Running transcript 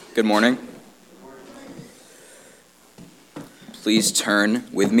Good morning. Please turn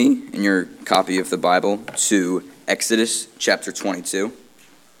with me in your copy of the Bible to Exodus chapter 22.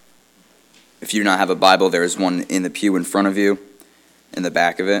 If you do not have a Bible, there is one in the pew in front of you, in the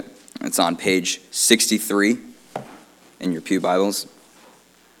back of it. It's on page 63 in your pew Bibles.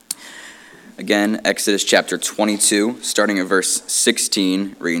 Again, Exodus chapter 22, starting at verse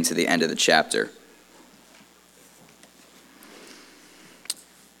 16, reading to the end of the chapter.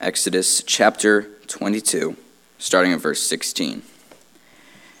 Exodus chapter 22, starting at verse 16.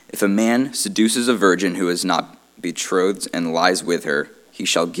 If a man seduces a virgin who is not betrothed and lies with her, he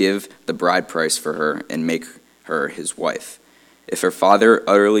shall give the bride price for her and make her his wife. If her father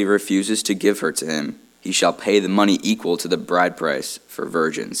utterly refuses to give her to him, he shall pay the money equal to the bride price for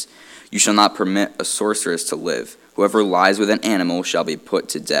virgins. You shall not permit a sorceress to live. Whoever lies with an animal shall be put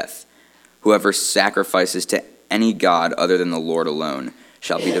to death. Whoever sacrifices to any god other than the Lord alone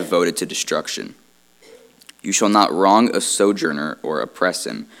shall be devoted to destruction. You shall not wrong a sojourner or oppress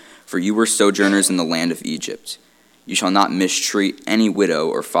him, for you were sojourners in the land of Egypt. You shall not mistreat any widow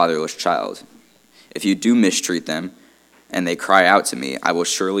or fatherless child. If you do mistreat them, and they cry out to me, I will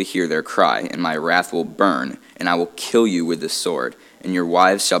surely hear their cry, and my wrath will burn, and I will kill you with the sword, and your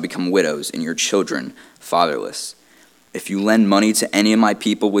wives shall become widows, and your children fatherless. If you lend money to any of my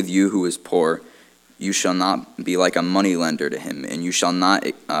people with you who is poor, you shall not be like a moneylender to him, and you shall not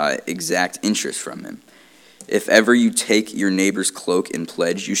exact interest from him. If ever you take your neighbor's cloak in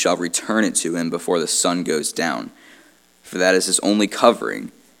pledge, you shall return it to him before the sun goes down. For that is his only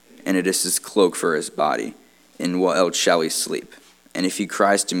covering, and it is his cloak for his body. In what else shall he sleep? And if he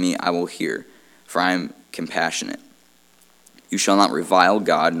cries to me, I will hear, for I am compassionate. You shall not revile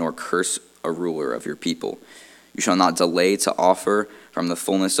God, nor curse a ruler of your people. You shall not delay to offer from the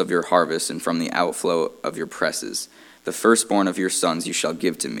fullness of your harvest and from the outflow of your presses. The firstborn of your sons you shall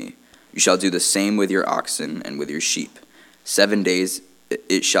give to me. You shall do the same with your oxen and with your sheep. 7 days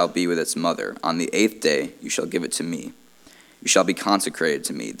it shall be with its mother. On the 8th day you shall give it to me. You shall be consecrated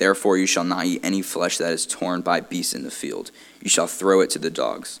to me. Therefore you shall not eat any flesh that is torn by beasts in the field. You shall throw it to the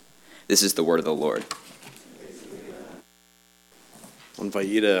dogs. This is the word of the Lord. I invite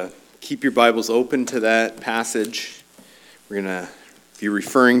you to keep your Bibles open to that passage. We're going to be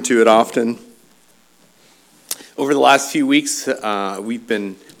referring to it often. Over the last few weeks, we've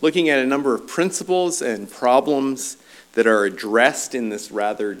been looking at a number of principles and problems that are addressed in this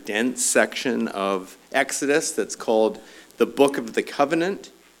rather dense section of Exodus that's called the Book of the Covenant.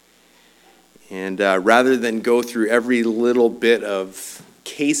 And rather than go through every little bit of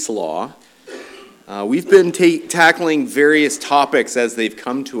case law, we've been tackling various topics as they've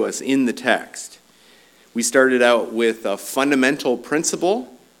come to us in the text. We started out with a fundamental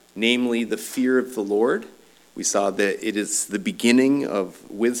principle, namely the fear of the Lord. We saw that it is the beginning of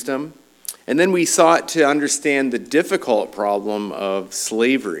wisdom. And then we sought to understand the difficult problem of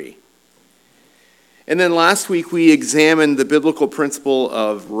slavery. And then last week we examined the biblical principle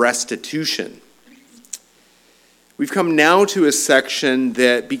of restitution. We've come now to a section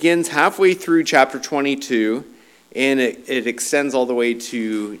that begins halfway through chapter 22, and it extends all the way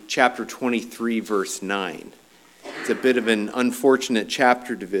to chapter 23, verse 9. It's a bit of an unfortunate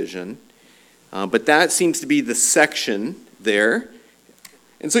chapter division, but that seems to be the section there.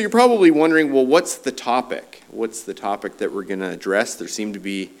 And so you're probably wondering, well, what's the topic? What's the topic that we're going to address? There seem to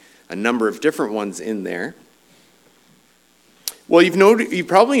be a number of different ones in there. Well, you've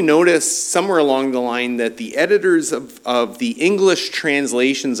probably noticed somewhere along the line that the editors of the English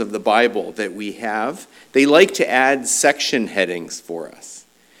translations of the Bible that we have, they like to add section headings for us.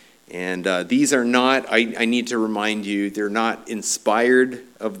 And these are not, I need to remind you, they're not inspired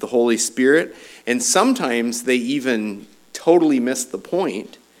of the Holy Spirit. And sometimes they even totally miss the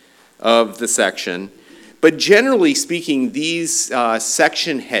point of the section. But generally speaking, these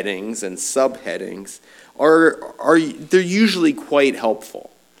section headings and subheadings they're usually quite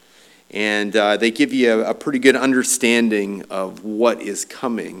helpful. And they give you a pretty good understanding of what is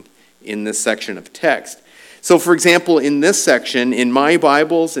coming in this section of text. So for example, in this section, in my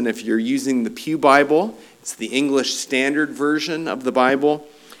Bibles, and if you're using the Pew Bible, it's the English Standard Version of the Bible,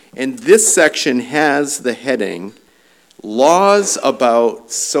 and this section has the heading, Laws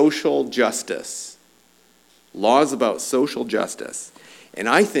About Social Justice. Laws About Social Justice. And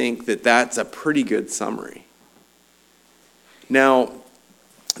I think that that's a pretty good summary. Now,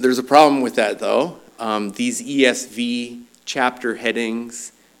 there's a problem with that, though. These ESV chapter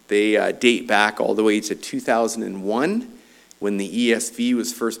headings, they date back all the way to 2001, when the ESV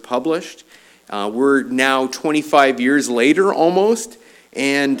was first published. We're now 25 years later, almost,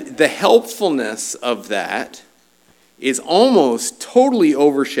 and the helpfulness of that is almost totally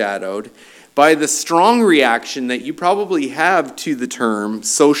overshadowed by the strong reaction that you probably have to the term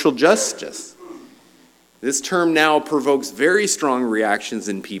social justice. This term now provokes very strong reactions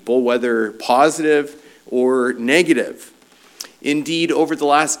in people, whether positive or negative. Indeed, over the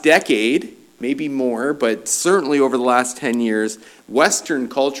last decade, maybe more, but certainly over the last 10 years, Western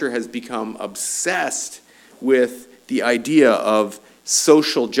culture has become obsessed with the idea of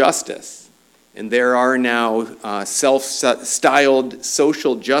social justice. And there are now self-styled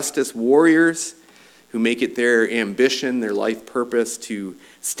social justice warriors who make it their ambition, their life purpose to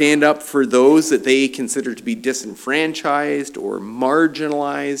stand up for those that they consider to be disenfranchised or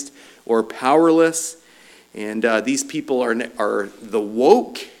marginalized or powerless. And these people are the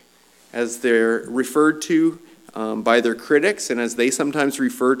woke, as they're referred to by their critics and as they sometimes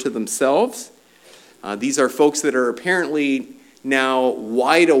refer to themselves. These are folks that are apparently now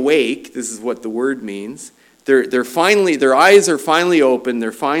wide awake. This is what the word means. Their eyes are finally open.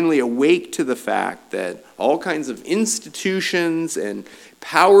 They're finally awake to the fact that all kinds of institutions and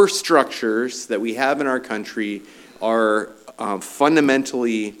power structures that we have in our country are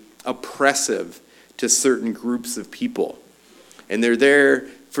fundamentally oppressive to certain groups of people. And they're there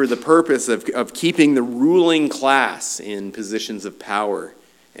for the purpose of keeping the ruling class in positions of power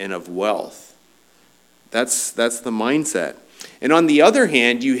and of wealth. That's the mindset. And on the other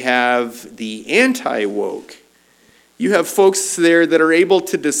hand, you have the anti-woke. You have folks there that are able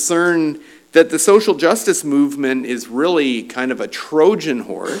to discern that the social justice movement is really kind of a Trojan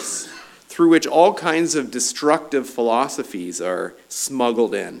horse through which all kinds of destructive philosophies are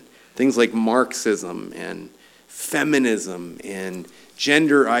smuggled in. Things like Marxism and feminism and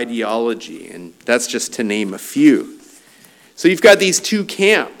gender ideology, and that's just to name a few. So you've got these two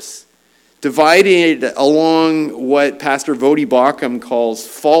camps divided along what Pastor Vodi Bakum calls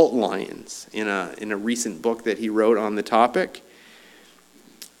fault lines in a recent book that he wrote on the topic.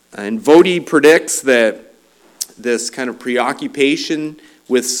 And Vodi predicts that this kind of preoccupation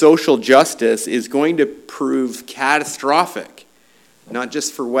with social justice is going to prove catastrophic, not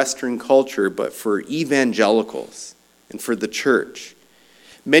just for Western culture, but for evangelicals and for the church.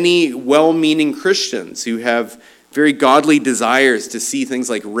 Many well-meaning Christians who have very godly desires to see things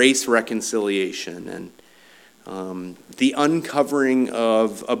like race reconciliation and the uncovering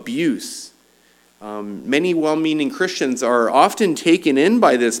of abuse. Many well-meaning Christians are often taken in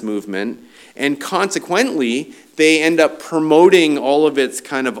by this movement, and consequently, they end up promoting all of its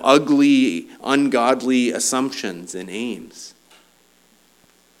kind of ugly, ungodly assumptions and aims.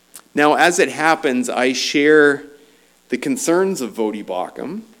 Now, as it happens, I share the concerns of Vodi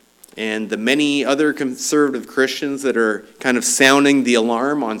Bakum and the many other conservative Christians that are kind of sounding the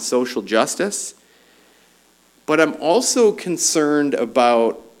alarm on social justice. But I'm also concerned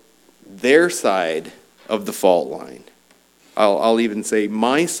about their side of the fault line. I'll even say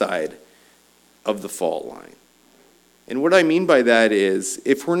my side of the fault line. And what I mean by that is,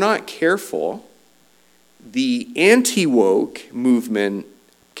 if we're not careful, the anti-woke movement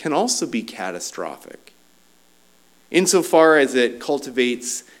can also be catastrophic, insofar as it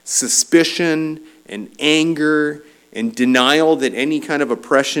cultivates suspicion and anger and denial that any kind of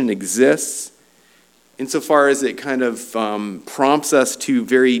oppression exists, insofar as it kind of prompts us to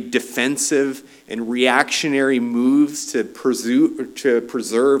very defensive and reactionary moves to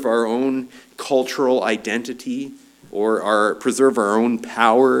preserve our own cultural identity or preserve our own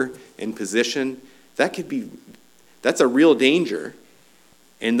power and position. That's a real danger,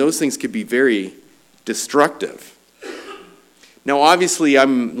 and those things could be very destructive. Now, obviously,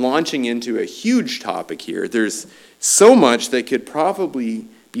 I'm launching into a huge topic here. There's so much that could probably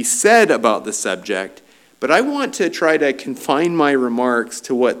be said about the subject, but I want to try to confine my remarks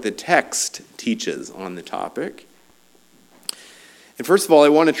to what the text teaches on the topic. And first of all, I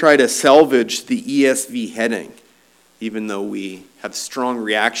want to try to salvage the ESV heading, even though we have strong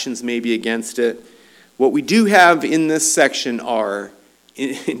reactions maybe against it. What we do have in this section are,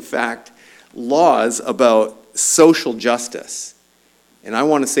 in fact, laws about social justice. And I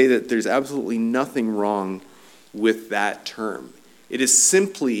want to say that there's absolutely nothing wrong with that term. It is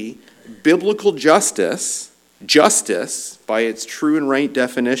simply biblical justice by its true and right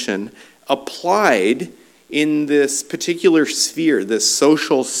definition, applied in this particular sphere, this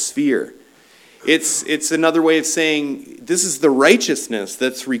social sphere. It's another way of saying this is the righteousness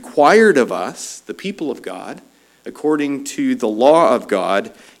that's required of us, the people of God, according to the law of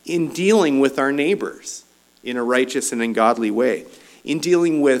God, in dealing with our neighbors in a righteous and in godly way, in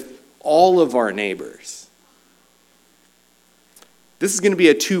dealing with all of our neighbors. This is going to be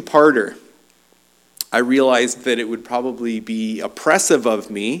a two-parter. I realized that it would probably be oppressive of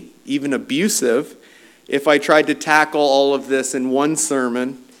me, even abusive, if I tried to tackle all of this in one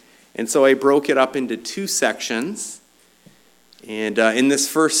sermon. And so I broke it up into two sections. And in this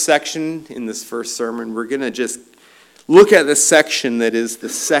first section, in this first sermon, we're going to just look at the section that is the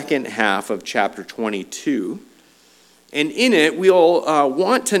second half of chapter 22. And in it, we'll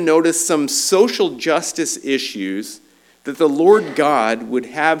want to notice some social justice issues that the Lord God would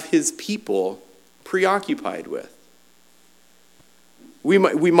have his people preoccupied with. We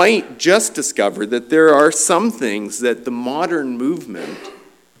might just discover that there are some things that the modern movement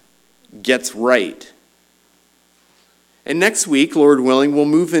gets right. And next week, Lord willing, we'll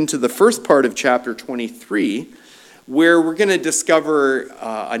move into the first part of chapter 23, where we're going to discover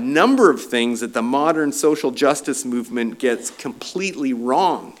a number of things that the modern social justice movement gets completely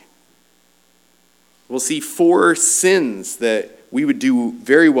wrong. We'll see 4 sins that we would do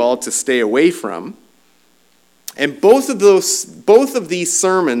very well to stay away from. And both of these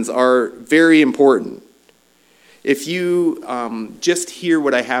sermons are very important. If you just hear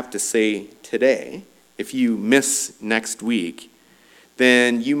what I have to say today, if you miss next week,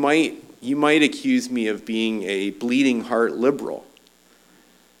 then you might accuse me of being a bleeding heart liberal.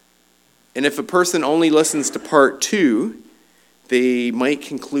 And if a person only listens to part 2, they might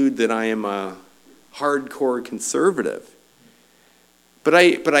conclude that I am a hardcore conservative. But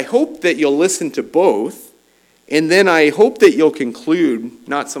I hope that you'll listen to both. And then I hope that you'll conclude,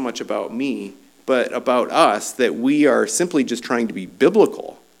 not so much about me, but about us, that we are simply just trying to be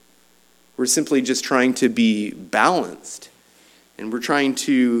biblical. We're simply just trying to be balanced. And we're trying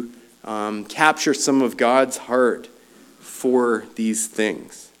to capture some of God's heart for these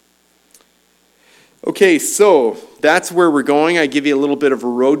things. Okay, so that's where we're going. I give you a little bit of a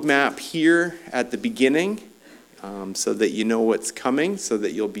roadmap here at the beginning so that you know what's coming, so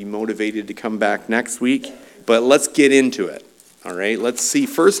that you'll be motivated to come back next week. But let's get into it, all right? Let's see,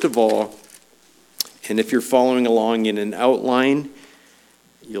 first of all, and if you're following along in an outline,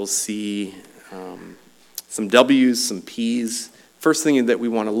 you'll see some W's, some P's. First thing that we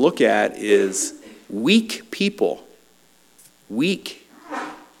want to look at is weak people. Weak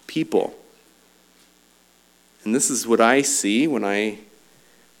people. And this is what I see when I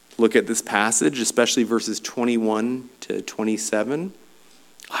look at this passage, especially verses 21 to 27.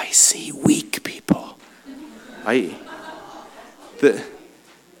 I see weak people.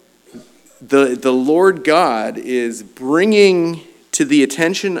 The Lord God is bringing to the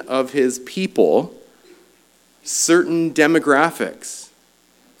attention of his people certain demographics,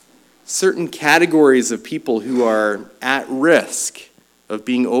 certain categories of people who are at risk of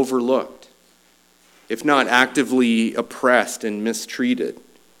being overlooked, if not actively oppressed and mistreated.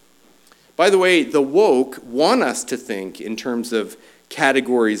 By the way, the woke want us to think in terms of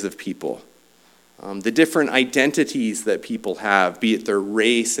categories of people. The different identities that people have, be it their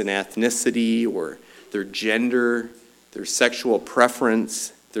race and ethnicity or their gender, their sexual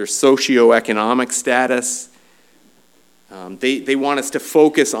preference, their socioeconomic status. They want us to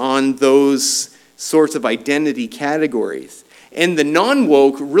focus on those sorts of identity categories. And the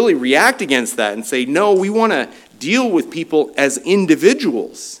non-woke really react against that and say, no, we want to deal with people as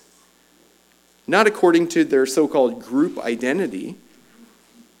individuals, not according to their so-called group identity.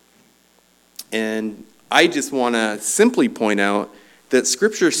 And I just want to simply point out that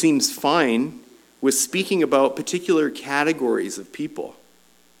Scripture seems fine with speaking about particular categories of people.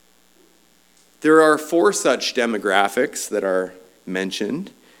 There are 4 such demographics that are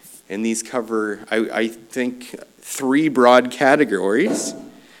mentioned, and these cover, I think, 3 broad categories.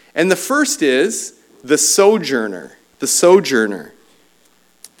 And the first is the sojourner. The sojourner.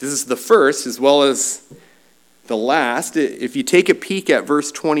 This is the first as well as the last. If you take a peek at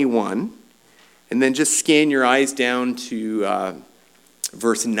verse 21, and then just scan your eyes down to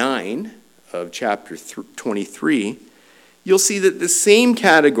verse 9 of chapter 23, you'll see that the same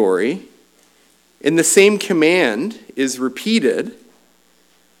category and the same command is repeated.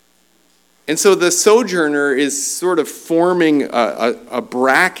 And so the sojourner is sort of forming a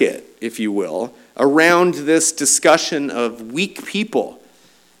bracket, if you will, around this discussion of weak people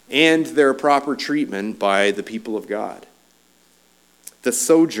and their proper treatment by the people of God. The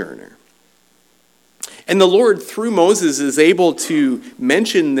sojourner. And the Lord, through Moses, is able to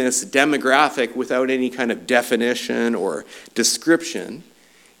mention this demographic without any kind of definition or description.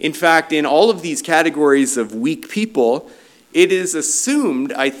 In fact, in all of these categories of weak people, it is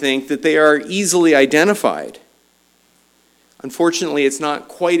assumed, I think, that they are easily identified. Unfortunately, it's not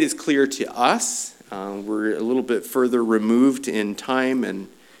quite as clear to us. We're a little bit further removed in time and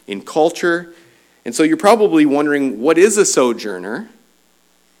in culture. And so you're probably wondering, what is a sojourner?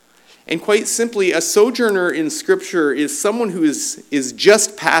 And quite simply, a sojourner in Scripture is someone who is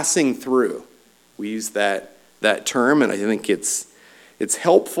just passing through. We use that term, and I think it's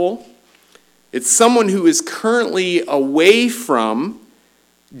helpful. It's someone who is currently away from,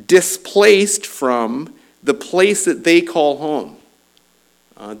 displaced from the place that they call home,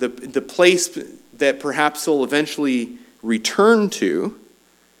 the place that perhaps they'll eventually return to.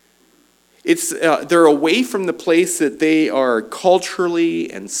 They're away from the place that they are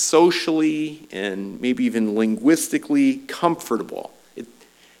culturally and socially and maybe even linguistically comfortable.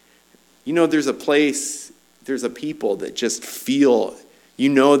 There's a place, there's a people that just feel,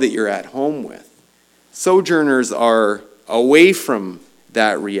 that you're at home with. Sojourners are away from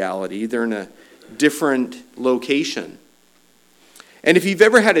that reality. They're in a different location. And if you've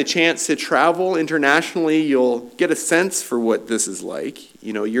ever had a chance to travel internationally, you'll get a sense for what this is like.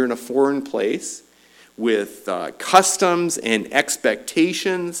 You're in a foreign place with customs and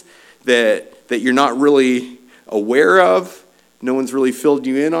expectations that you're not really aware of. No one's really filled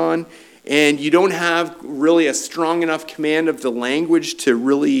you in on. And you don't have really a strong enough command of the language to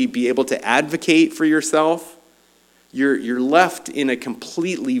really be able to advocate for yourself. You're left in a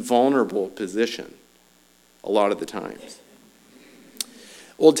completely vulnerable position a lot of the times.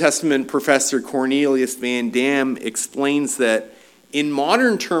 Old Testament professor Cornelius Van Dam explains that in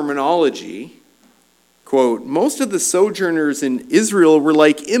modern terminology, quote, most of the sojourners in Israel were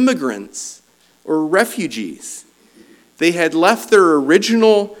like immigrants or refugees. They had left their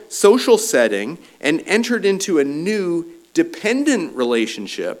original social setting and entered into a new dependent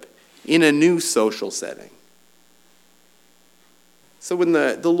relationship in a new social setting. So when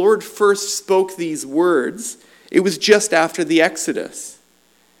the Lord first spoke these words, it was just after the Exodus.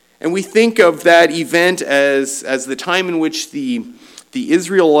 And we think of that event as the time in which the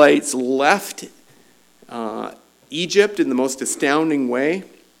Israelites left Egypt in the most astounding way.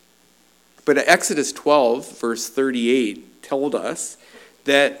 But Exodus 12, verse 38, told us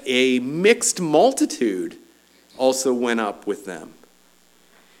that a mixed multitude also went up with them.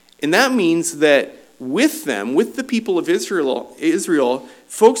 And that means that with them, with the people of Israel,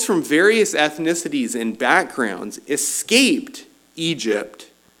 folks from various ethnicities and backgrounds escaped Egypt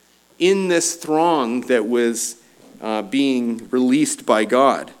in this throng that was being released by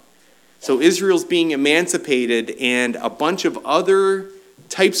God. So Israel's being emancipated, and a bunch of other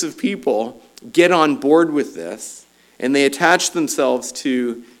types of people get on board with this, and they attach themselves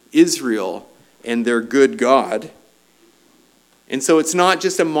to Israel and their good God. And so it's not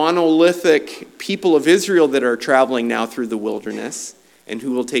just a monolithic people of Israel that are traveling now through the wilderness and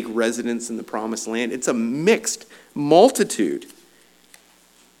who will take residence in the promised land. It's a mixed multitude.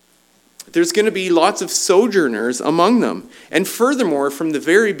 There's going to be lots of sojourners among them. And furthermore, from the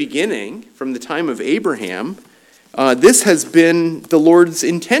very beginning, from the time of Abraham, this has been the Lord's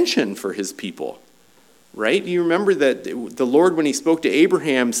intention for his people, right? You remember that the Lord, when he spoke to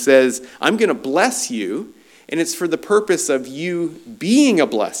Abraham, says, I'm going to bless you, and it's for the purpose of you being a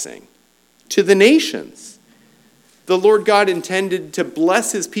blessing to the nations. The Lord God intended to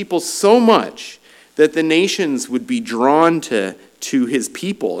bless his people so much that the nations would be drawn to his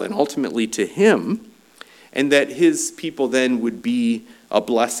people and ultimately to him, and that his people then would be a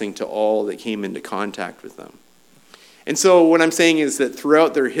blessing to all that came into contact with them. And so what I'm saying is that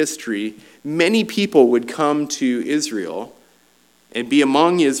throughout their history, many people would come to Israel and be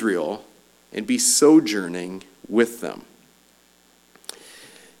among Israel and be sojourning with them.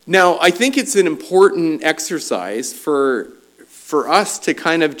 Now, I think it's an important exercise for us to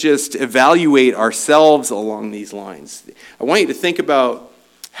kind of just evaluate ourselves along these lines. I want you to think about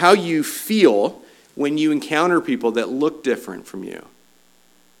how you feel when you encounter people that look different from you,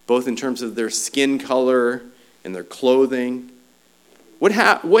 both in terms of their skin color and their clothing. What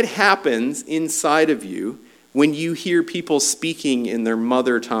happens inside of you when you hear people speaking in their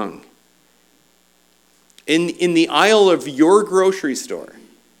mother tongue? In the aisle of your grocery store,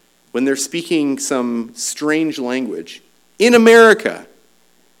 when they're speaking some strange language, in America,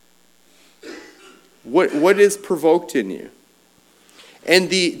 what is provoked in you?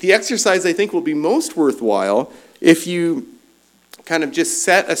 And the exercise, I think, will be most worthwhile if you kind of just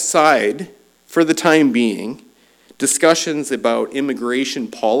set aside, for the time being, discussions about immigration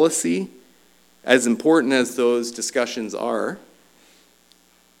policy, as important as those discussions are.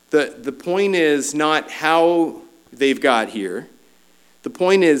 The point is not how they've got here. The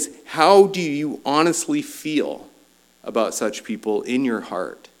point is, how do you honestly feel about such people in your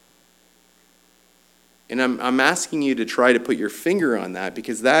heart? And I'm asking you to try to put your finger on that,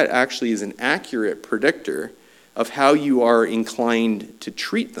 because that actually is an accurate predictor of how you are inclined to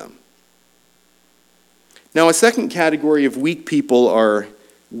treat them. Now, a second category of weak people are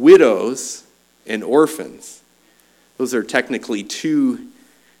widows and orphans. Those are technically two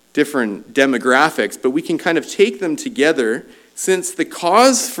different demographics, but we can kind of take them together since the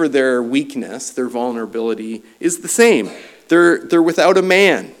cause for their weakness, their vulnerability, is the same. They're without a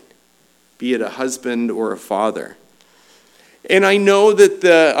man, be it a husband or a father. And I know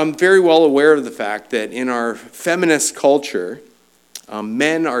that I'm very well aware of the fact that in our feminist culture,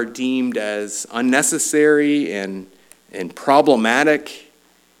 men are deemed as unnecessary and problematic,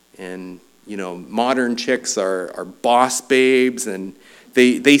 and modern chicks are boss babes, and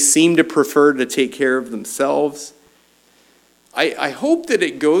they seem to prefer to take care of themselves. I hope that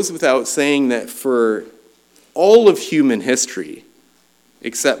it goes without saying that for all of human history,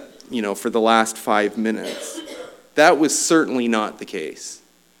 except for the last 5 minutes, that was certainly not the case.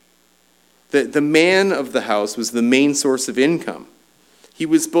 The man of the house was the main source of income. He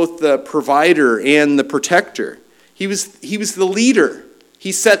was both the provider and the protector. He was the leader.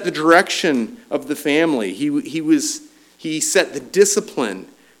 He set the direction of the family. He set the discipline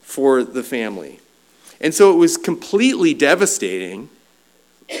for the family. And so it was completely devastating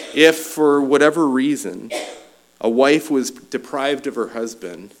if, for whatever reason, a wife was deprived of her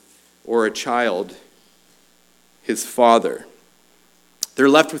husband or a child, his father. They're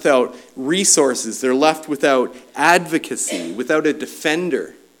left without resources. They're left without advocacy, without a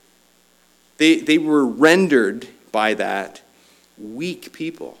defender. They were rendered by that weak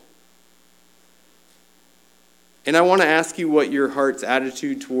people. And I want to ask you what your heart's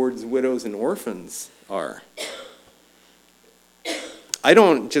attitude towards widows and orphans are. I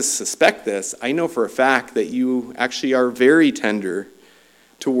don't just suspect this. I know for a fact that you actually are very tender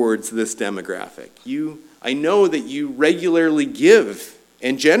towards this demographic. I know that you regularly give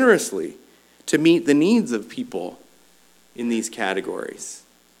and generously to meet the needs of people in these categories.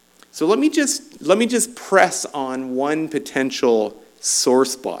 So let me just press on one potential sore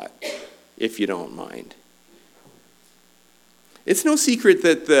spot, if you don't mind. It's no secret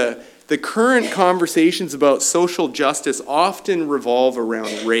that the current conversations about social justice often revolve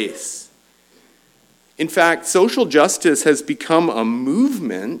around race. In fact, social justice has become a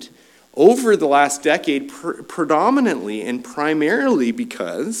movement over the last decade predominantly and primarily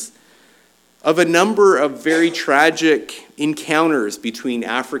because of a number of very tragic encounters between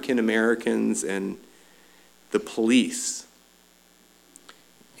African Americans and the police.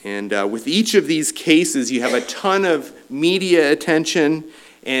 And with each of these cases, you have a ton of media attention,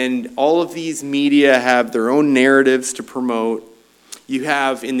 and all of these media have their own narratives to promote. You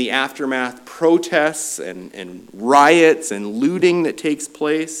have, in the aftermath, protests and riots and looting that takes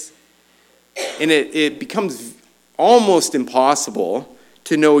place. And it becomes almost impossible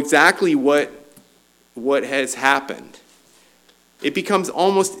to know exactly what has happened. It becomes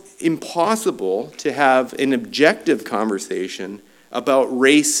almost impossible to have an objective conversation about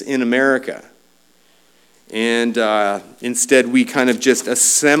race in America. And instead, we kind of just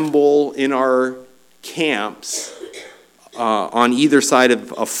assemble in our camps on either side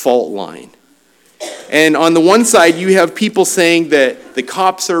of a fault line. And on the one side, you have people saying that the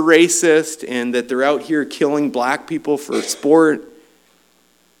cops are racist and that they're out here killing black people for sport.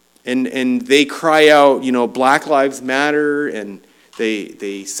 And they cry out, Black Lives Matter, and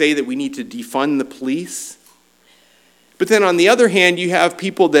they say that we need to defund the police. But then on the other hand, you have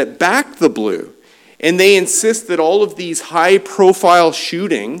people that back the blue, and they insist that all of these high-profile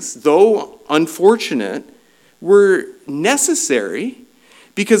shootings, though unfortunate, were necessary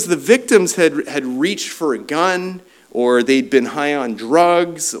because the victims had reached for a gun, or they'd been high on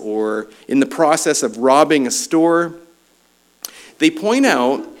drugs, or in the process of robbing a store. They point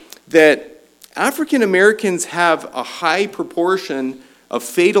out that African Americans have a high proportion of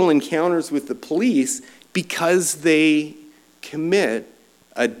fatal encounters with the police because they commit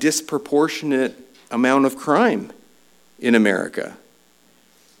a disproportionate amount of crime in America.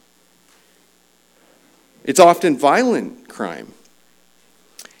 It's often violent crime.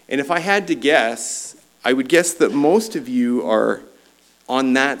 And if I had to guess, I would guess that most of you are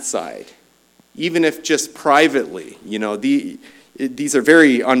on that side, even if just privately. These are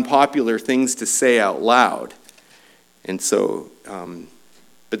very unpopular things to say out loud. And so,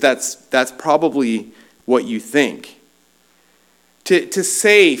 but that's probably what you think. To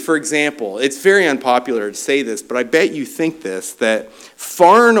say, for example, it's very unpopular to say this, but I bet you think this, that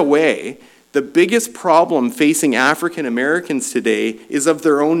far and away, the biggest problem facing African Americans today is of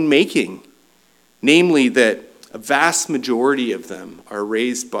their own making. Namely, that a vast majority of them are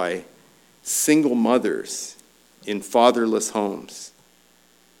raised by single mothers in fatherless homes.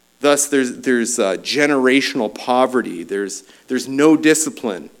 Thus, there's generational poverty. There's no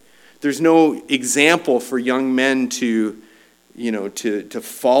discipline. There's no example for young men to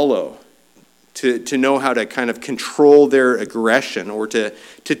follow, to know how to kind of control their aggression or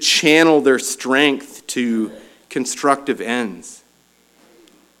to channel their strength to constructive ends.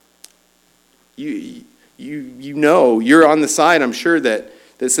 You know, you're on the side, I'm sure, that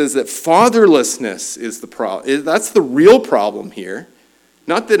says that fatherlessness is the problem. That's the real problem here.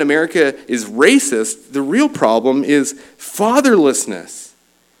 Not that America is racist. The real problem is fatherlessness.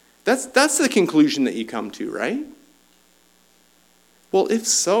 That's the conclusion that you come to, right? Well, if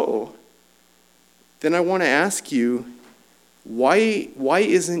so, then I want to ask you, why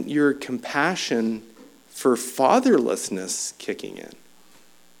isn't your compassion for fatherlessness kicking in?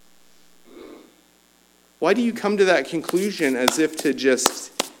 Why do you come to that conclusion as if to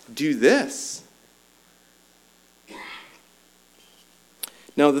just do this?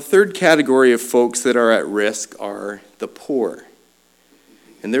 Now, the third category of folks that are at risk are the poor.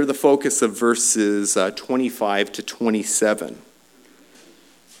 And they're the focus of verses 25 to 27.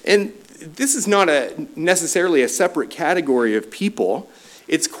 And this is not necessarily a separate category of people.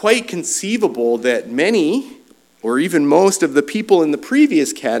 It's quite conceivable that many, or even most of the people in the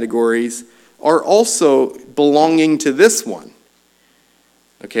previous categories are also belonging to this one.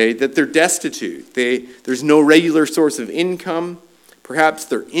 Okay, that they're destitute. There's no regular source of income. Perhaps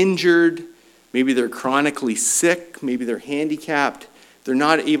they're injured. Maybe they're chronically sick. Maybe they're handicapped. They're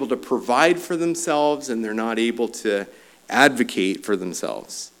not able to provide for themselves, and they're not able to advocate for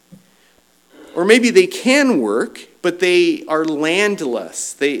themselves. Or maybe they can work, but they are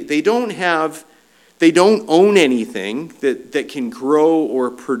landless. They don't own anything that can grow or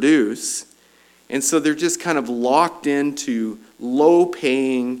produce. And so they're just kind of locked into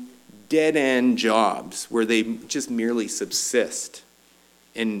low-paying, dead-end jobs where they just merely subsist.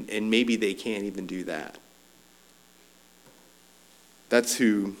 And maybe they can't even do that. That's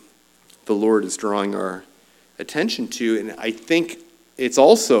who the Lord is drawing our attention to. And I think it's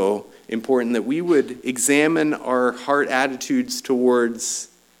also important that we would examine our heart attitudes towards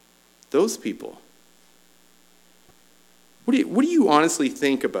those people. What do you honestly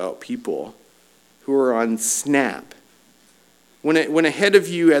think about people who are on SNAP? When ahead of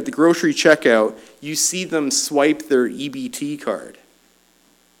you at the grocery checkout, you see them swipe their EBT card.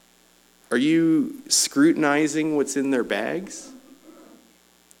 Are you scrutinizing what's in their bags?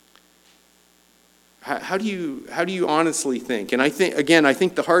 How do you honestly think? And I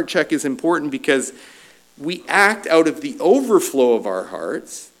think the heart check is important because we act out of the overflow of our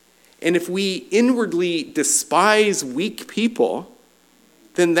hearts. And if we inwardly despise weak people,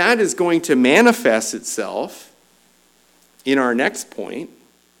 then that is going to manifest itself in our next point,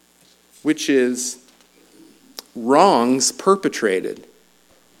 which is wrongs perpetrated.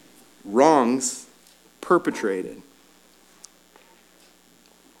 Wrongs perpetrated.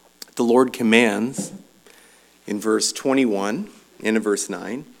 The Lord commands in verse 21 and in verse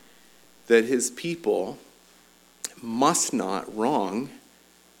 9 that his people must not wrong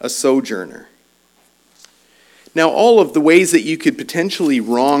a sojourner. Now, all of the ways that you could potentially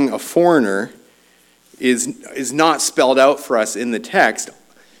wrong a foreigner is not spelled out for us in the text,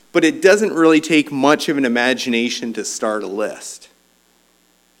 but it doesn't really take much of an imagination to start a list.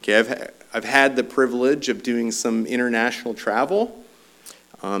 Okay, I've had the privilege of doing some international travel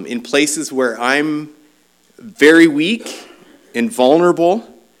in places where I'm very weak and vulnerable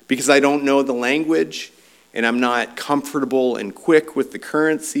because I don't know the language and I'm not comfortable and quick with the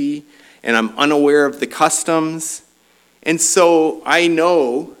currency and I'm unaware of the customs. And so I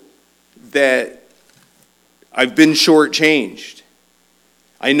know that I've been shortchanged.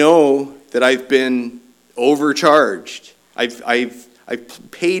 I know that I've been overcharged. I've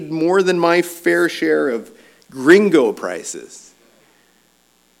paid more than my fair share of gringo prices.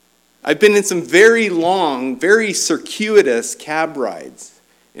 I've been in some very long, very circuitous cab rides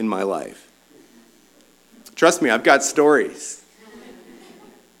in my life. Trust me, I've got stories.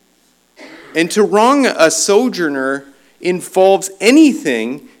 And to wrong a sojourner involves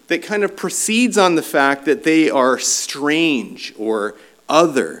anything that kind of proceeds on the fact that they are strange or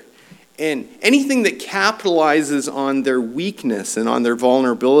other. And anything that capitalizes on their weakness and on their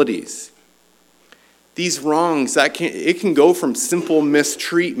vulnerabilities. These wrongs, it can go from simple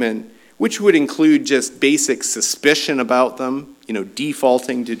mistreatment, which would include just basic suspicion about them,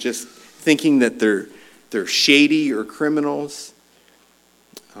 defaulting to just thinking that they're shady or criminals.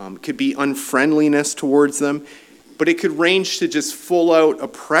 It could be unfriendliness towards them, but it could range to just full-out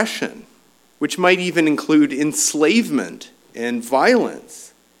oppression, which might even include enslavement and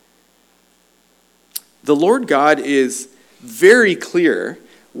violence. The Lord God is very clear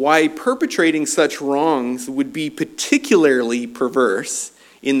why perpetrating such wrongs would be particularly perverse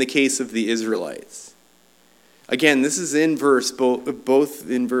in the case of the Israelites. Again, this is in both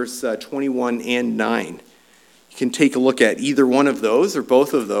in verse 21 and 9. You can take a look at either one of those or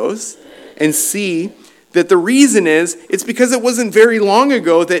both of those and see that the reason is it's because it wasn't very long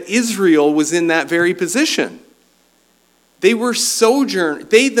ago that Israel was in that very position. They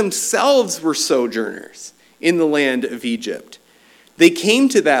themselves were sojourners in the land of Egypt. They came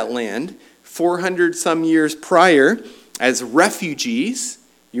to that land 400 some years prior as refugees.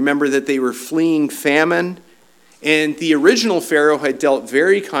 You remember that they were fleeing famine, and the original Pharaoh had dealt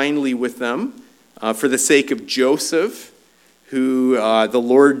very kindly with them for the sake of Joseph, who the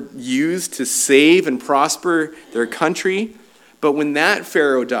Lord used to save and prosper their country. But when that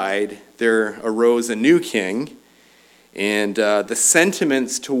Pharaoh died, there arose a new king, and the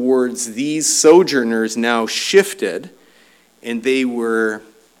sentiments towards these sojourners now shifted, and they were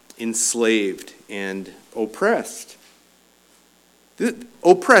enslaved and oppressed.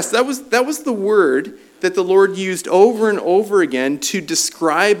 Oppressed, that was the word that the Lord used over and over again to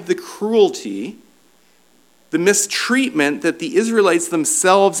describe the cruelty, the mistreatment that the Israelites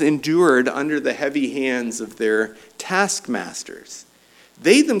themselves endured under the heavy hands of their taskmasters.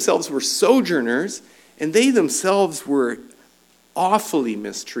 They themselves were sojourners, and they themselves were awfully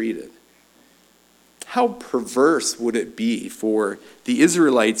mistreated. How perverse would it be for the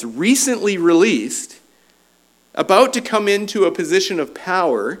Israelites, recently released, about to come into a position of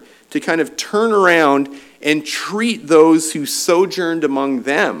power, to kind of turn around and treat those who sojourned among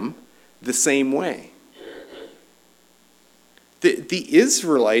them the same way? The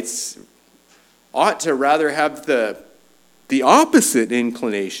Israelites ought to rather have the opposite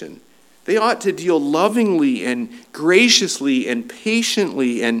inclination. They ought to deal lovingly and graciously and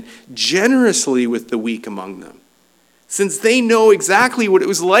patiently and generously with the weak among them, since they know exactly what it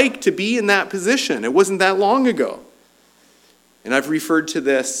was like to be in that position. It wasn't that long ago. And I've referred to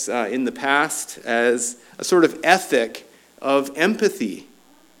this in the past as a sort of ethic of empathy.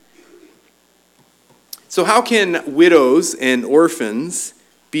 So how can widows and orphans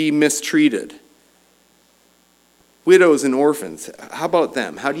be mistreated? Widows and orphans, how about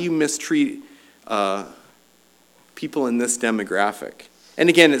them? How do you mistreat people in this demographic? And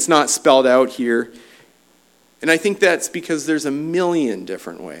again, it's not spelled out here. And I think that's because there's a million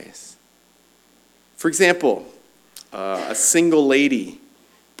different ways. For example, a single lady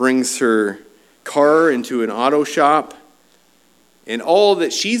brings her car into an auto shop, and all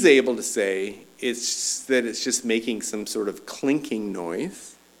that she's able to say is that it's just making some sort of clinking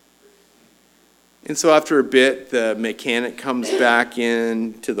noise. And so after a bit, the mechanic comes back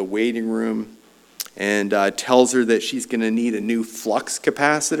into the waiting room and tells her that she's going to need a new flux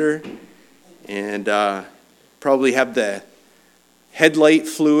capacitor and probably have the headlight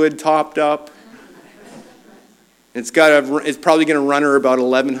fluid topped up. It's probably going to run her about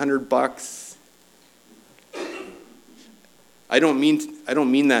 $1,100. I don't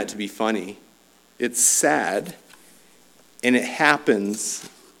mean that to be funny. It's sad, and it happens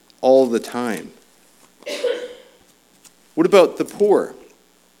all the time. What about the poor?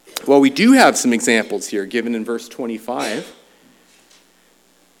 Well, we do have some examples here given in verse 25.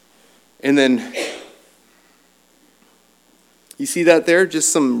 And then you see that there?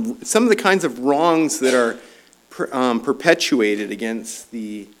 Just some of the kinds of wrongs that are perpetuated against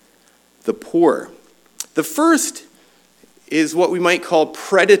the poor. The first is what we might call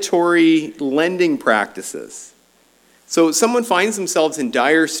predatory lending practices. So someone finds themselves in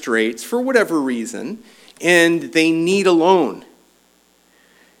dire straits for whatever reason, and they need a loan.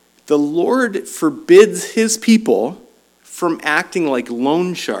 The Lord forbids his people from acting like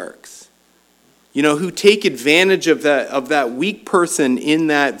loan sharks, who take advantage of that weak person in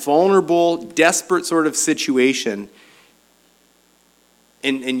that vulnerable, desperate sort of situation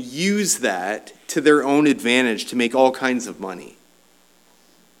and use that to their own advantage to make all kinds of money.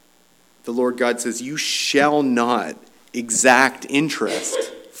 The Lord God says, you shall not exact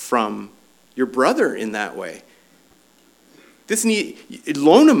interest from your brother in that way.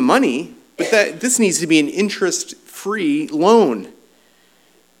 Loan him money, but this needs to be an interest-free loan.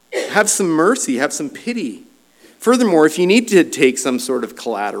 Have some mercy, have some pity. Furthermore, if you need to take some sort of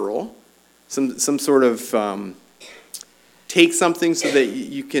collateral, some sort of take something so that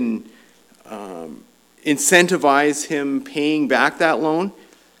you can incentivize him paying back that loan.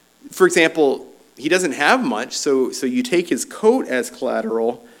 For example, he doesn't have much, so you take his coat as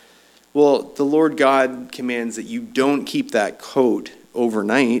collateral. Well, the Lord God commands that you don't keep that coat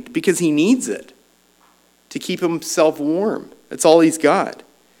overnight because he needs it to keep himself warm. That's all he's got.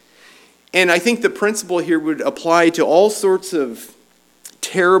 And I think the principle here would apply to all sorts of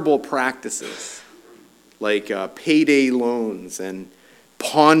terrible practices, like payday loans and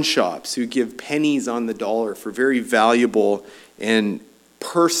pawn shops who give pennies on the dollar for very valuable and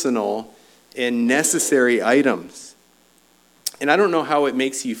personal and necessary items. And I don't know how it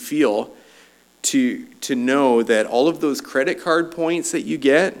makes you feel to know that all of those credit card points that you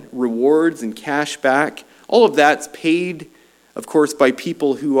get, rewards and cash back, all of that's paid, of course, by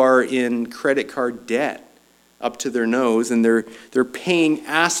people who are in credit card debt up to their nose, and they're paying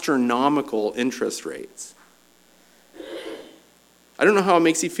astronomical interest rates. I don't know how it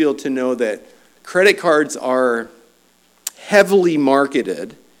makes you feel to know that credit cards are heavily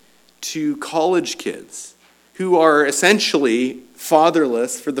marketed to college kids who are essentially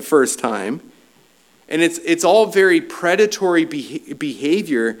fatherless for the first time. And it's all very predatory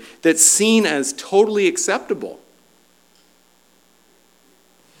behavior that's seen as totally acceptable.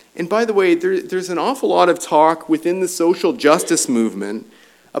 And by the way, there's an awful lot of talk within the social justice movement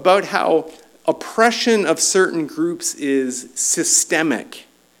about how oppression of certain groups is systemic.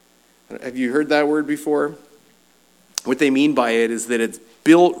 Have you heard that word before? What they mean by it is that it's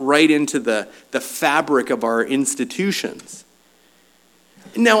built right into the fabric of our institutions.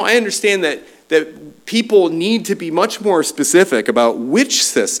 Now, I understand that people need to be much more specific about which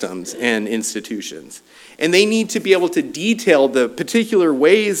systems and institutions. And they need to be able to detail the particular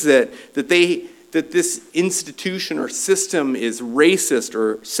ways that this institution or system is racist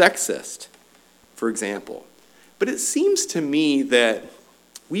or sexist, for example. But it seems to me that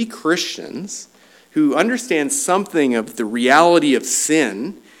we Christians who understand something of the reality of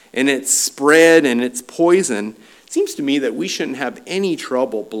sin and its spread and its poison, it seems to me that we shouldn't have any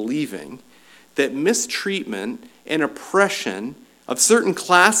trouble believing that mistreatment and oppression of certain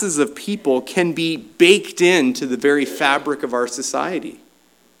classes of people can be baked into the very fabric of our society.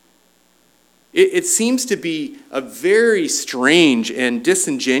 It seems to be a very strange and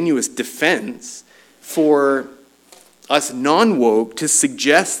disingenuous defense for us non-woke to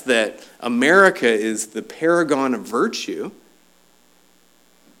suggest that America is the paragon of virtue.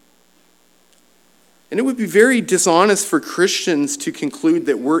 And it would be very dishonest for Christians to conclude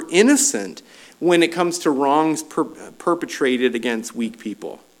that we're innocent when it comes to wrongs perpetrated against weak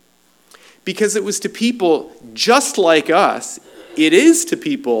people. Because it was to people just like us, it is to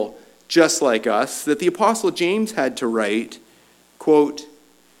people just like us, that the Apostle James had to write, quote,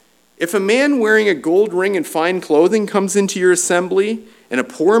 "If a man wearing a gold ring and fine clothing comes into your assembly, and a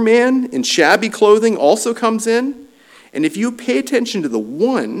poor man in shabby clothing also comes in, and if you pay attention to the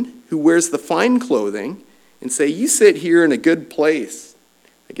one who wears the fine clothing and say, 'You sit here in a good place,'"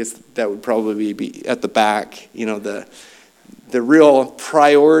 I guess that would probably be at the back, the real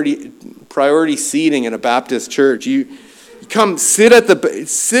priority seating in a Baptist church. You come sit at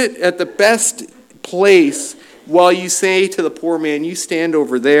the best place while you say to the poor man, "You stand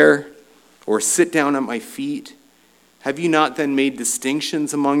over there," or "Sit down at my feet." Have you not then made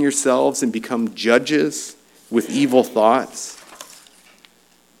distinctions among yourselves and become judges with evil thoughts?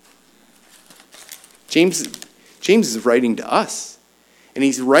 James is writing to us. And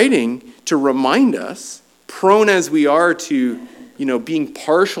he's writing to remind us, prone as we are to, being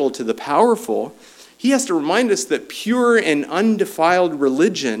partial to the powerful, he has to remind us that pure and undefiled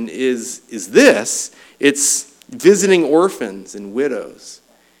religion is this. It's visiting orphans and widows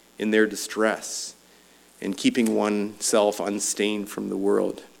in their distress and keeping oneself unstained from the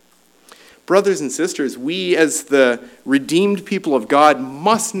world. Brothers and sisters, we as the redeemed people of God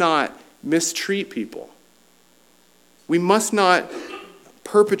must not mistreat people. We must not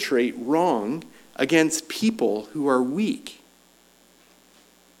perpetrate wrong against people who are weak.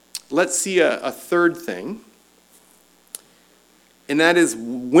 Let's see a third thing, and that is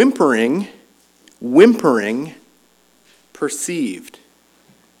wimpering perceived.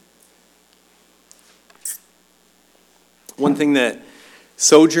 One thing that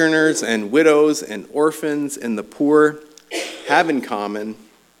sojourners and widows and orphans and the poor have in common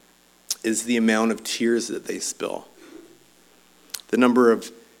is the amount of tears that they spill. The number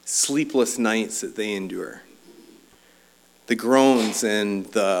of sleepless nights that they endure, the groans and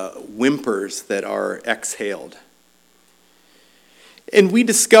the whimpers that are exhaled. And we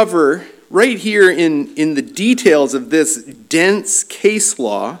discover right here in the details of this dense case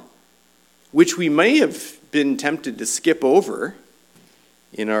law, which we may have been tempted to skip over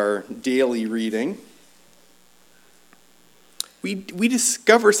in our daily reading, we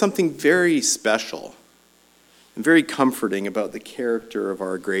discover something very special and very comforting about the character of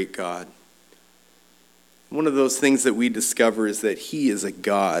our great God. One of those things that we discover is that he is a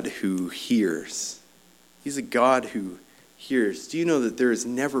God who hears. He's a God who hears. Do you know that there has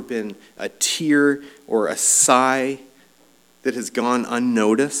never been a tear or a sigh that has gone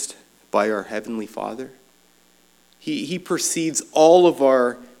unnoticed by our Heavenly Father? He perceives all of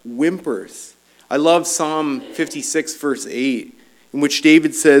our whimpers. I love Psalm 56, verse 8, in which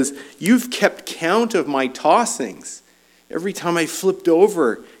David says, "You've kept count of my tossings." Every time I flipped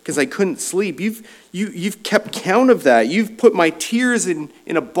over because I couldn't sleep, you've kept count of that. You've put my tears in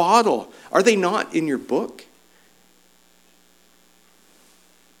a bottle. Are they not in your book?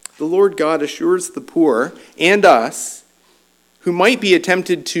 The Lord God assures the poor and us, who might be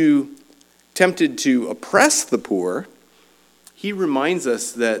tempted to oppress the poor, he reminds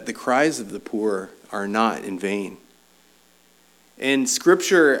us that the cries of the poor are not in vain. And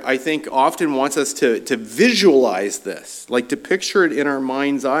Scripture, I think, often wants us to visualize this, like to picture it in our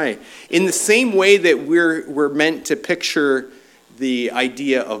mind's eye, in the same way that we're meant to picture the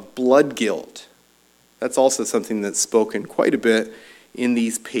idea of blood guilt. That's also something that's spoken quite a bit in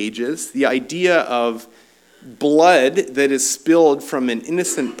these pages. The idea of blood that is spilled from an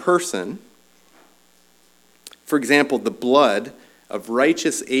innocent person. For example, the blood of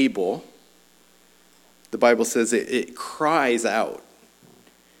righteous Abel, the Bible says it cries out.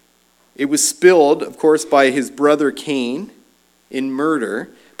 It was spilled, of course, by his brother Cain in murder,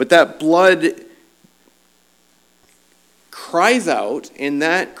 but that blood cries out, and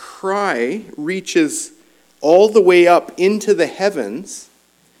that cry reaches all the way up into the heavens,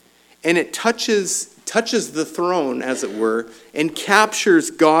 and it touches the throne, as it were, and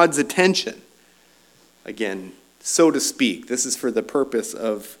captures God's attention. Again, so to speak. This is for the purpose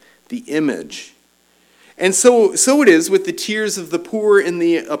of the image. And so it is with the tears of the poor and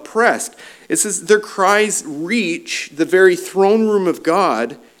the oppressed. It says their cries reach the very throne room of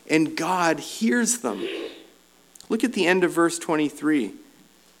God, and God hears them. Look at the end of verse 23.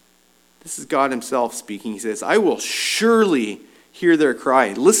 This is God himself speaking. He says, "I will surely hear their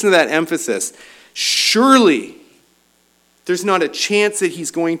cry." Listen to that emphasis. Surely. There's not a chance that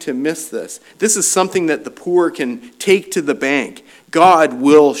he's going to miss this. This is something that the poor can take to the bank. God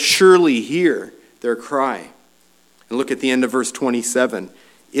will surely hear their cry. And look at the end of verse 27.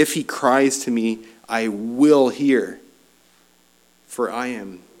 "If he cries to me, I will hear, for I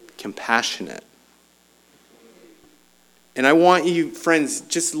am compassionate." And I want you, friends,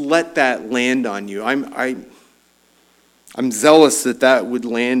 just let that land on you. I'm zealous that would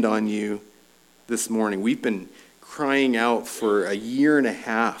land on you this morning. We've been crying out for a year and a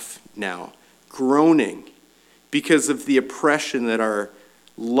half now, groaning because of the oppression that our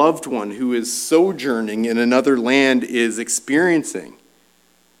loved one who is sojourning in another land is experiencing.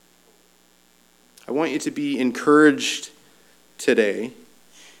 I want you to be encouraged today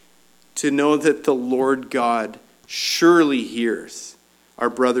to know that the Lord God surely hears our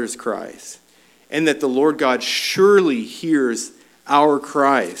brothers' cries, and that the Lord God surely hears our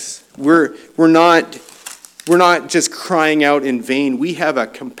cries. We're not just crying out in vain. We have a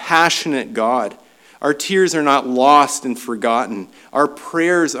compassionate God. Our tears are not lost and forgotten. Our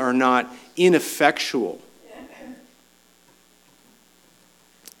prayers are not ineffectual.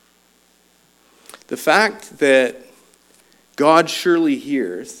 The fact that God surely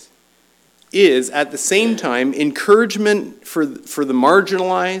hears is at the same time encouragement for the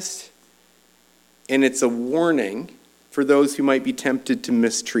marginalized, and it's a warning for those who might be tempted to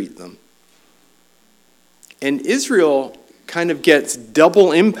mistreat them. And Israel kind of gets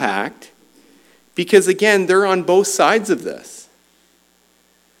double impact because, again, they're on both sides of this.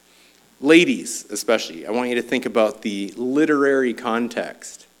 Ladies, especially, I want you to think about the literary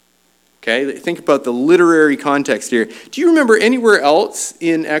context. Okay, think about the literary context here. Do you remember anywhere else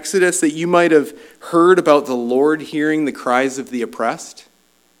in Exodus that you might have heard about the Lord hearing the cries of the oppressed?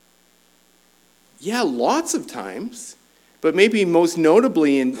 Yeah, lots of times. But maybe most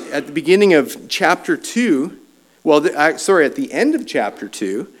notably at the beginning of chapter 2, at the end of chapter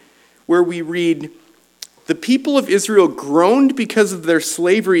 2, where we read, "The people of Israel groaned because of their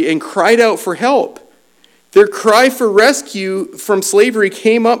slavery and cried out for help. Their cry for rescue from slavery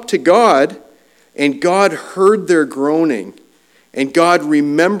came up to God, and God heard their groaning. And God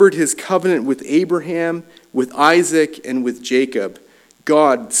remembered his covenant with Abraham, with Isaac, and with Jacob.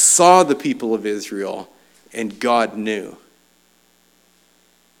 God saw the people of Israel, and God knew."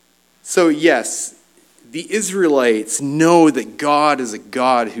 So yes, the Israelites know that God is a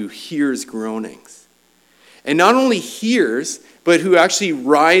God who hears groanings. And not only hears, but who actually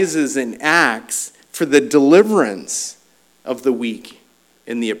rises and acts for the deliverance of the weak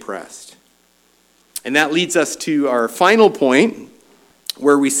and the oppressed. And that leads us to our final point,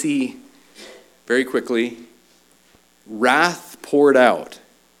 where we see, very quickly, wrath poured out.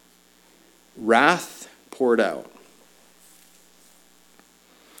 Wrath poured out.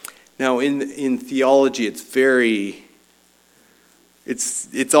 Now, in theology,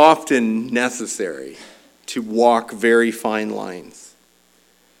 it's often necessary to walk very fine lines.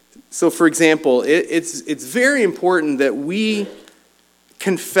 So, for example, it's very important that we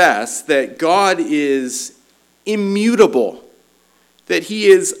confess that God is immutable, that he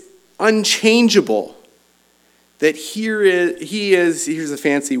is unchangeable, that he is, here's a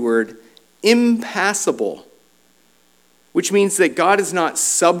fancy word, impassible, which means that God is not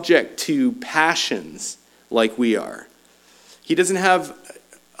subject to passions like we are. He doesn't have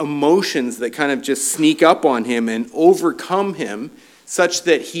emotions that kind of just sneak up on him and overcome him such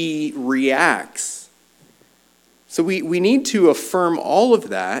that he reacts. So we need to affirm all of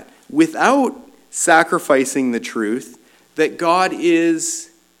that without sacrificing the truth that God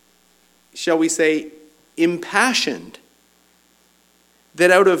is, shall we say, impassioned. That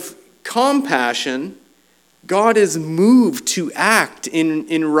out of compassion, God is moved to act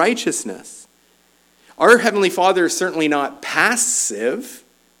in righteousness. Our Heavenly Father is certainly not passive,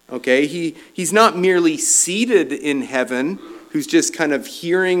 okay? He's not merely seated in heaven, who's just kind of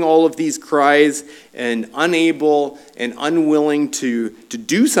hearing all of these cries and unable and unwilling to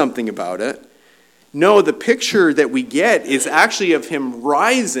do something about it. No, the picture that we get is actually of him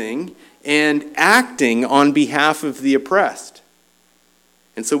rising and acting on behalf of the oppressed.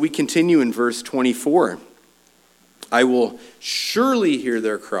 And so we continue in verse 24. I will surely hear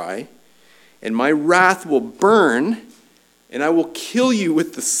their cry, and my wrath will burn, and I will kill you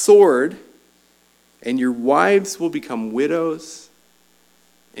with the sword, and your wives will become widows,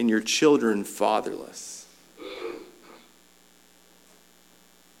 and your children fatherless.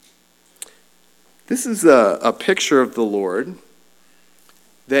 This is a picture of the Lord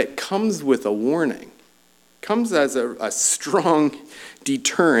that comes with a warning, comes as a strong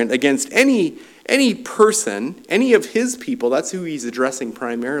deterrent against any person, any of his people, that's who he's addressing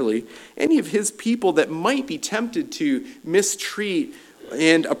primarily, any of his people that might be tempted to mistreat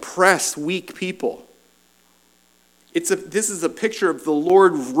and oppress weak people. This is a picture of the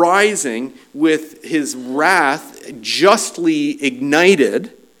Lord rising with his wrath justly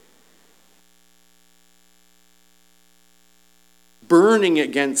ignited, burning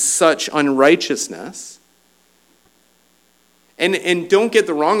against such unrighteousness. And don't get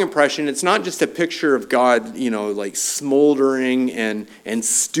the wrong impression, it's not just a picture of God, like smoldering and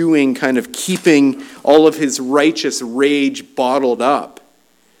stewing, kind of keeping all of his righteous rage bottled up.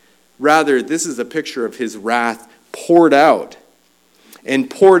 Rather, this is a picture of his wrath poured out, and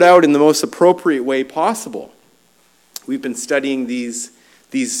poured out in the most appropriate way possible. We've been studying these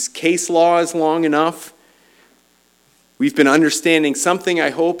case laws long enough. We've been understanding something, I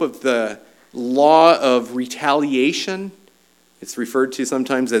hope, of the law of retaliation. It's referred to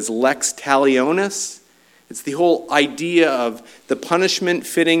sometimes as lex talionis. It's the whole idea of the punishment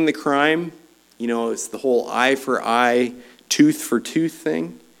fitting the crime. It's the whole eye for eye, tooth for tooth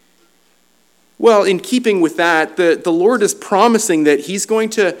thing. Well, in keeping with that, the Lord is promising that he's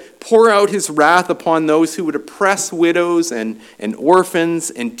going to pour out his wrath upon those who would oppress widows and orphans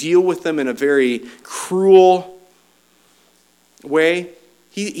and deal with them in a very cruel way.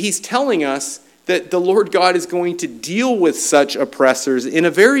 He's telling us that the Lord God is going to deal with such oppressors in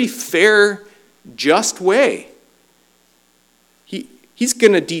a very fair, just way. He's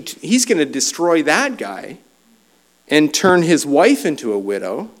going to destroy that guy and turn his wife into a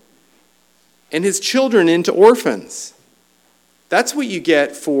widow and his children into orphans. That's what you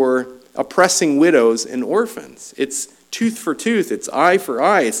get for oppressing widows and orphans. It's tooth for tooth, it's eye for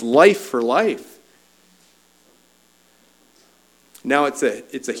eye, it's life for life. Now, it's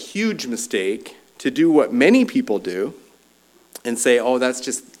a huge mistake to do what many people do and say, oh, that's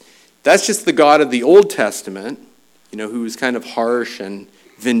just the God of the Old Testament, who's kind of harsh and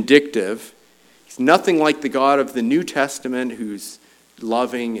vindictive. He's nothing like the God of the New Testament, who's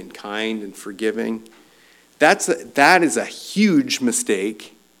loving and kind and forgiving. That is a huge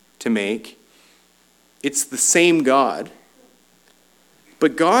mistake to make. It's the same God.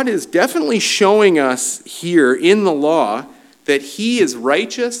 But God is definitely showing us here in the law that he is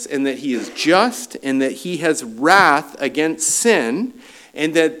righteous and that he is just and that he has wrath against sin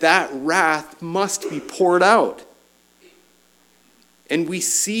and that wrath must be poured out. And we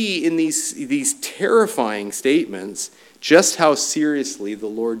see in these terrifying statements just how seriously the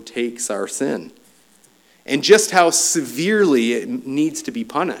Lord takes our sin and just how severely it needs to be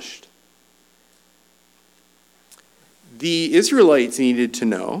punished. The Israelites needed to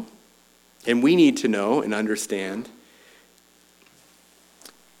know, and we need to know and understand,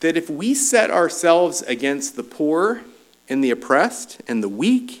 that if we set ourselves against the poor and the oppressed and the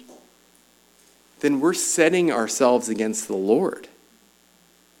weak, then we're setting ourselves against the Lord.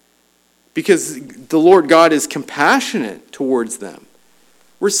 Because the Lord God is compassionate towards them.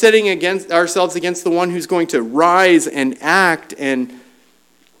 We're setting ourselves against the one who's going to rise and act and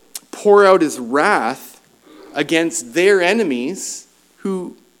pour out his wrath against their enemies,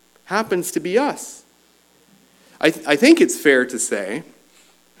 who happens to be us. I think it's fair to say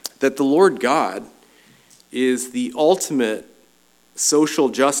that the Lord God is the ultimate social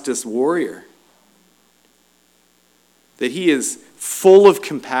justice warrior. That he is full of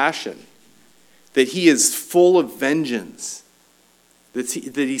compassion. That he is full of vengeance. That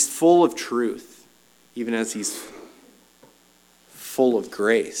he's full of truth, even as he's full of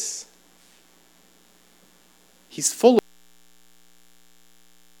grace. He's full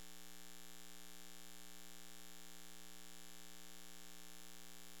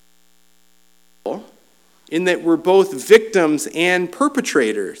of, in that we're both victims and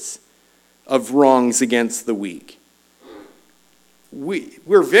perpetrators of wrongs against the weak.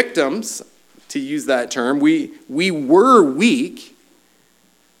 We're victims, to use that term. We were weak.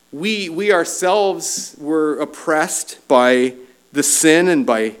 We ourselves were oppressed by the sin and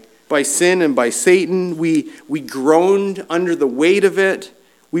by sin and by Satan. We groaned under the weight of it.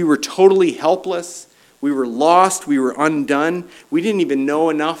 We were totally helpless. We were lost. We were undone. We didn't even know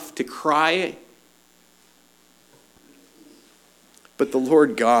enough to cry. But the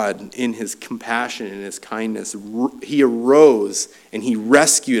Lord God, in his compassion and his kindness, he arose and he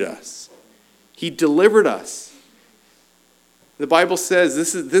rescued us. He delivered us. The Bible says,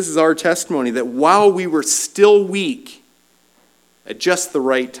 this is our testimony, that while we were still weak, at just the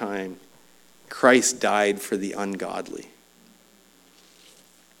right time, Christ died for the ungodly.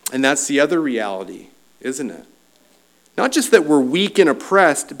 And that's the other reality, isn't it? Not just that we're weak and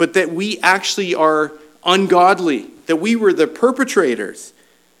oppressed, but that we actually are ungodly, that we were the perpetrators.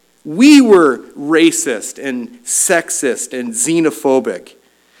 We were racist and sexist and xenophobic.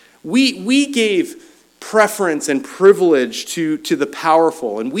 We gave preference and privilege to the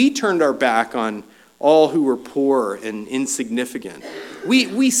powerful, and we turned our back on all who were poor and insignificant.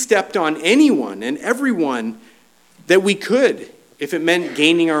 We stepped on anyone and everyone that we could, if it meant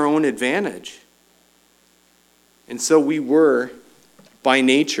gaining our own advantage. And so we were, by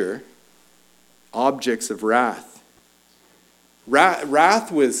nature, objects of wrath.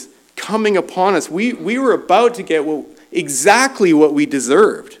 Wrath was coming upon us. We were about to get exactly what we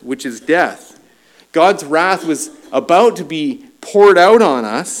deserved, which is death. God's wrath was about to be poured out on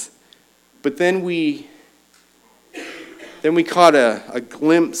us, but then we caught a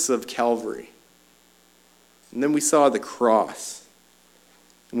glimpse of Calvary. And then we saw the cross.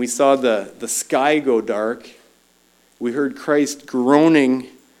 And we saw the sky go dark. We heard Christ groaning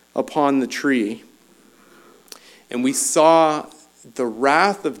upon the tree. And we saw the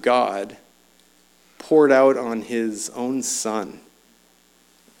wrath of God poured out on his own Son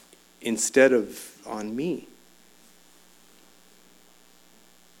instead of on me.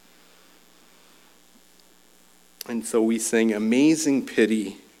 And so we sing, amazing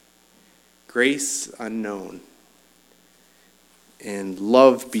pity, grace unknown, and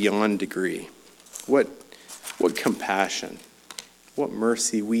love beyond degree. What compassion, what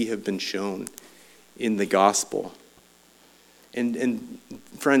mercy we have been shown in the gospel. And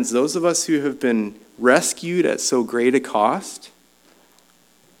friends, those of us who have been rescued at so great a cost,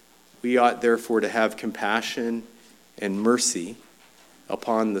 we ought therefore to have compassion and mercy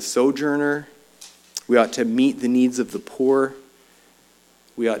upon the sojourner. We ought to meet the needs of the poor.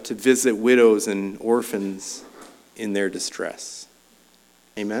 We ought to visit widows and orphans in their distress.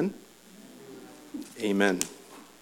 Amen? Amen.